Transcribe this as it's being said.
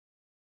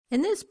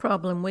In this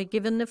problem, we're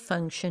given the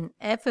function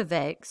f of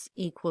x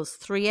equals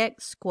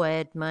 3x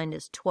squared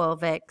minus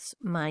 12x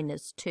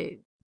minus 2.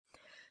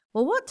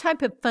 Well, what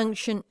type of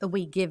function are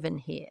we given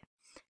here?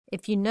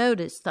 If you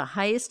notice, the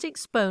highest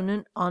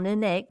exponent on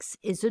an x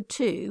is a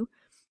 2.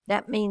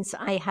 That means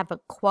I have a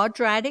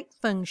quadratic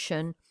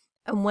function,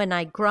 and when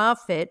I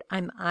graph it,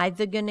 I'm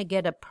either going to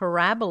get a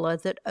parabola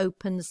that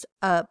opens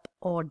up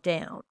or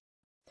down.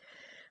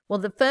 Well,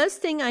 the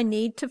first thing I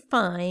need to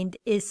find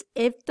is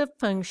if the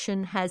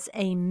function has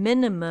a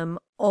minimum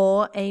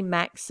or a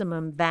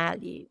maximum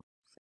value.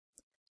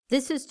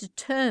 This is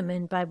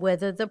determined by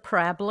whether the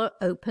parabola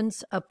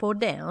opens up or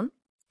down.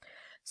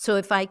 So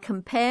if I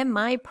compare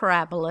my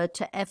parabola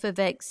to f of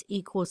x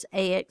equals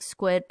ax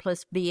squared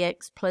plus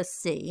bx plus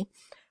c,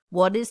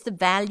 what is the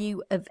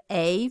value of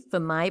a for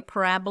my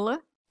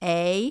parabola?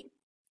 A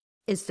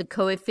is the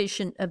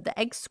coefficient of the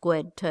x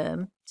squared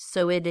term,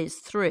 so it is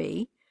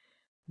 3.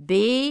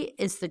 B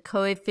is the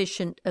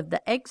coefficient of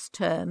the x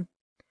term,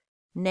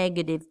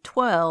 negative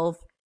 12,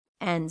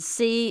 and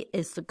C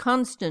is the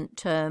constant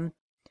term,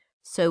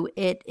 so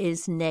it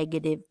is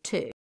negative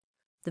 2.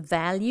 The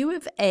value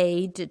of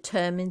A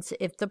determines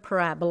if the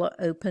parabola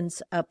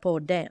opens up or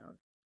down.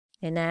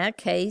 In our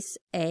case,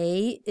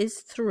 A is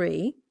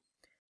 3.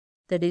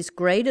 That is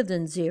greater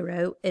than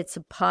 0. It's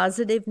a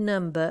positive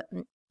number,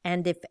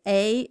 and if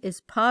A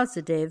is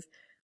positive,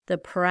 the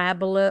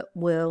parabola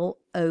will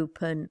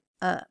open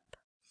up.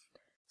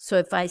 So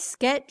if I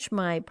sketch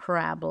my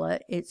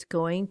parabola, it's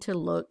going to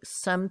look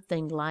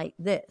something like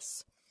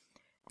this.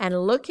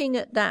 And looking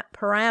at that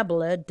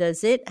parabola,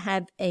 does it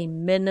have a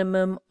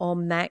minimum or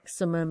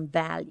maximum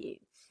value?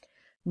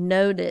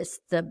 Notice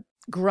the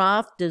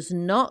graph does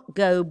not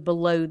go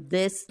below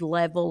this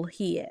level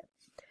here.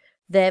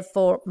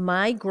 Therefore,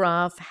 my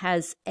graph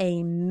has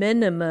a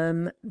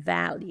minimum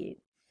value.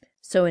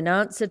 So in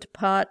answer to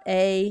part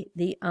A,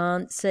 the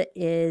answer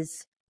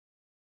is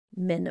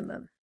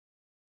minimum.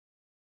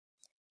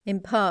 In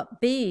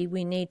part B,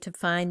 we need to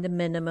find the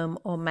minimum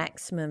or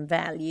maximum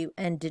value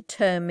and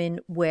determine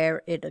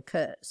where it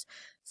occurs.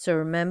 So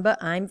remember,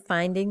 I'm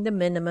finding the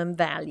minimum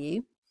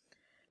value.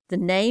 The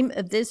name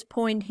of this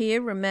point here,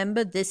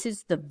 remember, this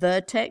is the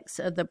vertex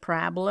of the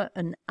parabola,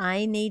 and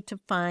I need to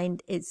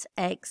find its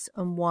x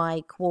and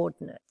y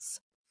coordinates.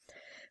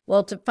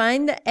 Well, to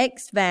find the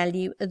x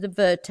value of the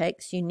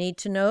vertex, you need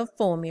to know a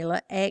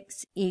formula.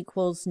 X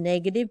equals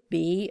negative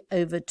b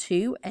over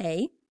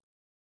 2a.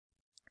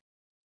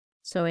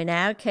 So in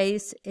our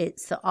case,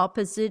 it's the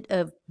opposite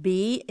of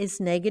b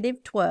is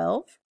negative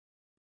 12.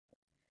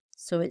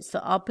 So it's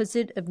the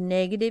opposite of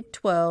negative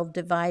 12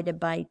 divided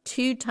by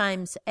 2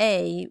 times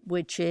a,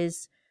 which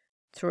is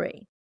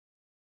 3.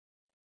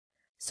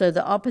 So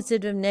the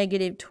opposite of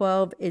negative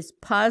 12 is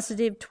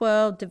positive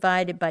 12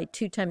 divided by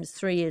 2 times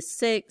 3 is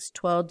 6.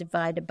 12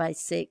 divided by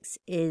 6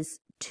 is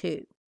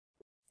 2.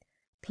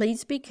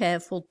 Please be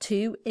careful,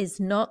 2 is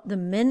not the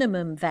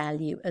minimum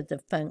value of the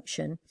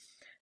function.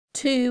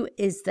 2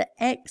 is the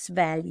x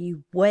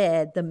value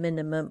where the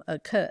minimum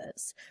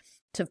occurs.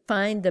 To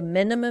find the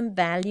minimum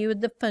value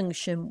of the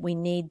function, we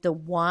need the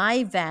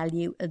y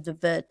value of the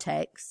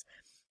vertex,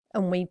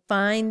 and we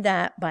find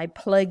that by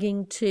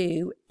plugging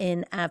 2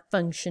 in our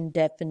function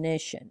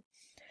definition.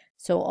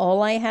 So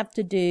all I have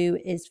to do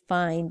is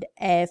find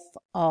f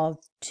of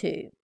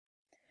 2.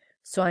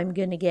 So I'm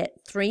going to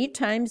get 3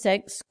 times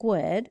x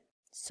squared,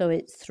 so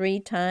it's 3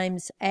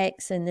 times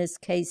x, in this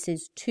case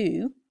is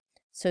 2.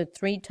 So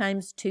 3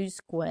 times 2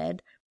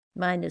 squared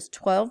minus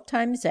 12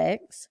 times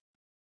x.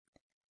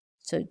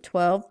 So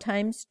 12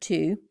 times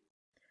 2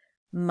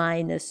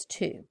 minus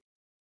 2.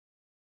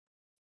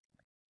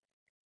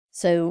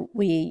 So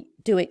we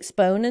do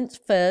exponents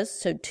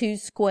first. So 2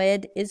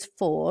 squared is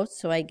 4.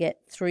 So I get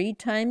 3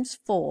 times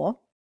 4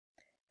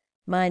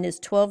 minus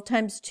 12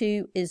 times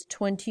 2 is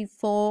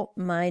 24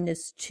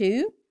 minus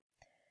 2.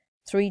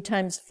 3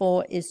 times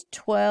 4 is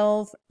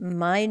 12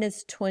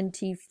 minus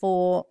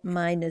 24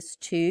 minus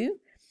 2.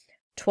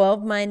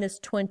 12 minus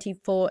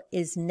 24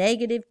 is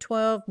negative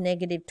 12.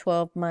 Negative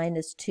 12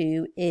 minus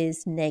 2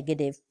 is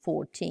negative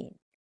 14.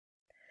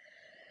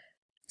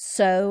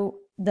 So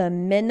the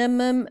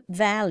minimum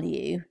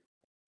value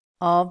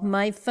of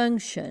my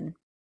function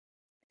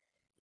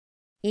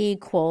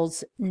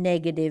equals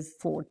negative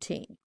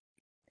 14.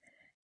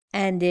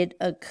 And it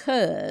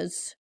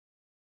occurs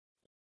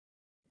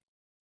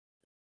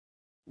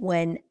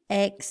when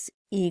x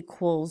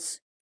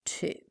equals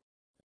 2.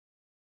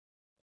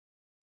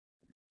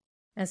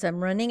 As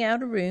I'm running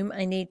out of room,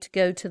 I need to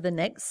go to the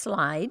next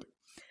slide.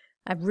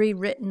 I've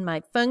rewritten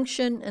my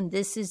function, and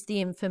this is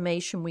the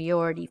information we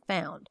already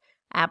found.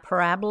 Our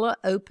parabola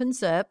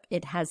opens up,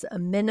 it has a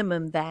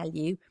minimum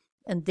value,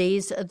 and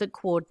these are the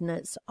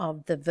coordinates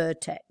of the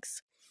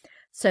vertex.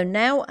 So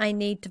now I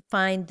need to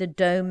find the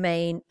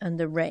domain and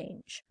the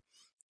range.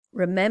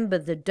 Remember,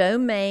 the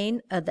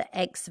domain are the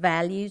x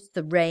values,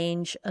 the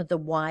range are the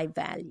y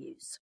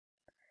values.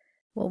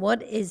 Well,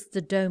 what is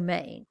the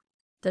domain?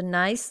 The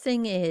nice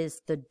thing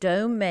is the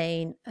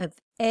domain of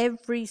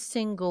every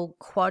single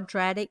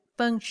quadratic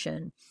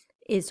function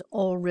is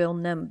all real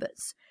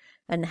numbers.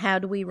 And how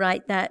do we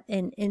write that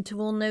in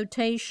interval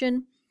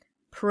notation?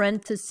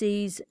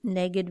 Parentheses,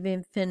 negative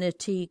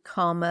infinity,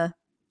 comma,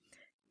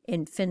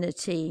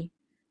 infinity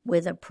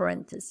with a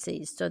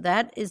parenthesis. So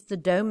that is the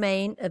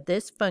domain of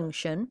this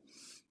function.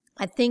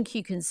 I think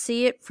you can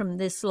see it from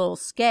this little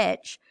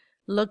sketch.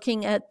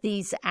 Looking at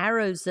these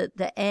arrows at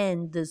the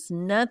end, there's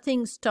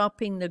nothing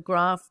stopping the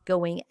graph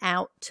going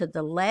out to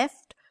the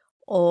left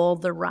or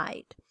the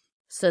right.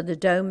 So the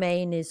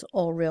domain is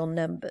all real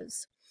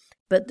numbers.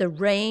 But the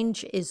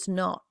range is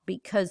not,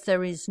 because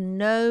there is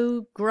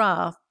no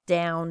graph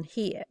down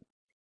here.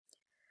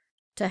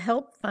 To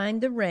help find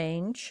the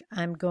range,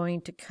 I'm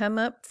going to come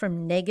up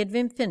from negative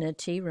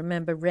infinity.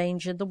 Remember,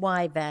 range of the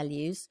y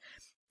values.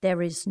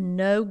 There is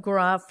no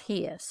graph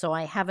here, so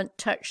I haven't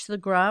touched the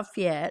graph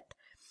yet.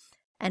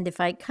 And if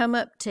I come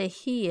up to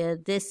here,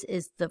 this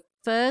is the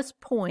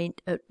first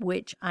point at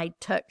which I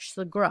touch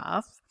the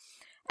graph.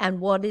 And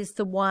what is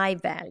the y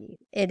value?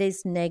 It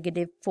is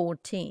negative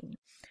 14.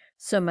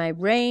 So my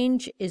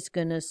range is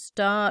going to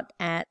start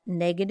at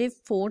negative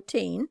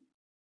 14.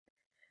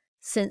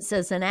 Since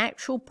there's an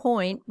actual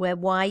point where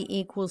y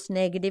equals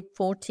negative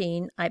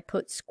 14, I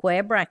put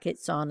square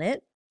brackets on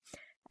it.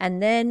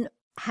 And then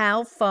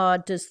how far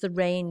does the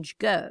range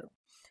go?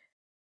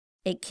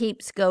 It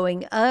keeps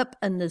going up,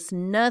 and there's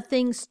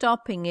nothing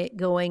stopping it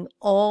going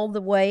all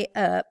the way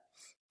up.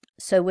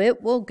 So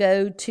it will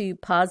go to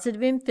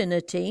positive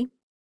infinity,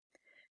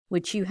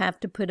 which you have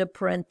to put a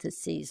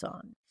parenthesis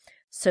on.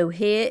 So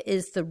here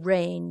is the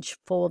range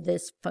for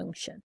this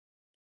function.